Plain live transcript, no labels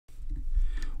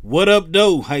What up,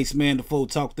 though? Heist Man, the folk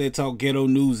talk that talk ghetto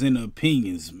news and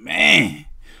opinions. Man,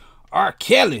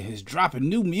 RKelly is dropping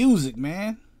new music,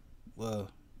 man. Well,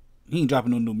 he ain't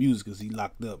dropping no new music because he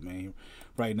locked up, man.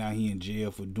 Right now, he in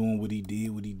jail for doing what he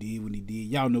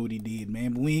did. Y'all know what he did,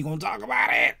 man, but we ain't gonna talk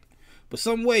about it. But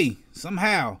some way,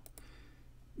 somehow,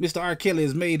 Mr. RKelly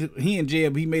has he in jail,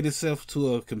 but he made himself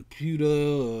to a computer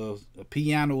or a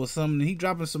piano or something. He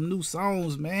dropping some new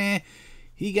songs, man.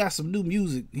 He got some new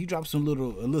music. He dropped a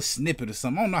little snippet or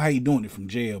something. I don't know how he doing it from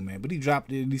jail, man. But he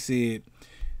dropped it and he said,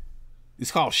 it's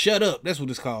called Shut Up. That's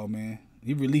what it's called, man.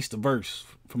 He released a verse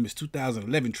from his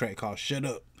 2011 track called Shut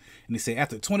Up. And he said,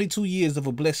 after 22 years of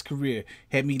a blessed career,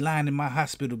 had me lying in my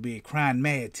hospital bed crying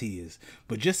mad tears.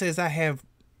 But just as I have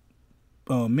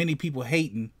many people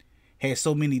hating, had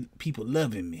so many people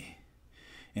loving me.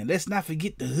 And let's not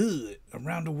forget the hood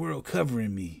around the world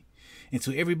covering me. And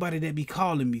to everybody that be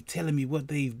calling me, telling me what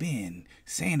they've been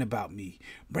saying about me,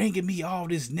 bringing me all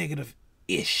this negative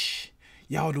ish.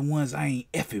 Y'all the ones I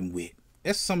ain't effing with.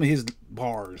 That's some of his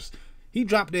bars. He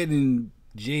dropped that in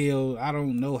jail. I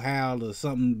don't know how or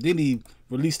something. Then he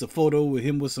released a photo with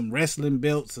him with some wrestling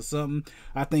belts or something.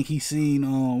 I think he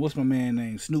seen what's my man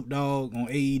name? Snoop Dogg on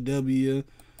AEW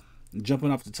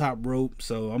jumping off the top rope.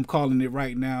 So I'm calling it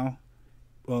right now.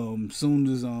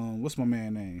 Soon as what's my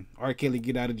man name? RKelly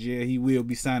get out of jail, he will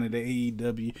be signing to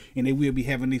AEW, and they will be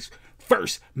having this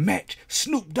first match: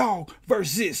 Snoop Dogg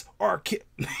versus RKelly.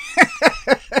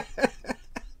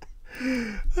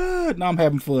 Now I'm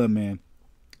having fun, man.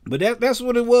 But that's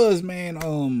what it was,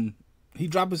 man. He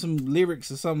dropping some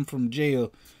lyrics or something from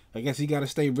jail. I guess he got to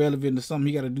stay relevant to something.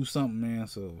 He got to do something, man.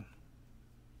 So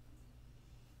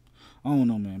I don't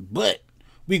know, man. But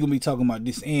we gonna be talking about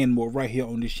this and more right here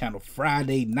on this channel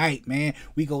Friday night, man.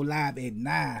 We go live at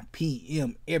 9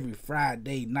 p.m. every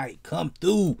Friday night. Come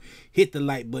through, hit the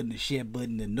like button, the share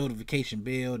button, the notification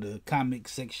bell, the comment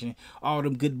section, all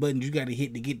them good buttons you gotta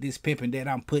hit to get this pimping that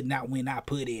I'm putting out when I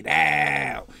put it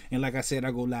out. And like I said,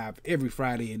 I go live every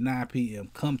Friday at 9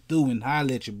 p.m. Come through and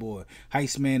holler at your boy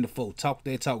Heist Man the folk talk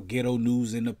that talk ghetto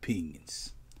news and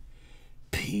opinions.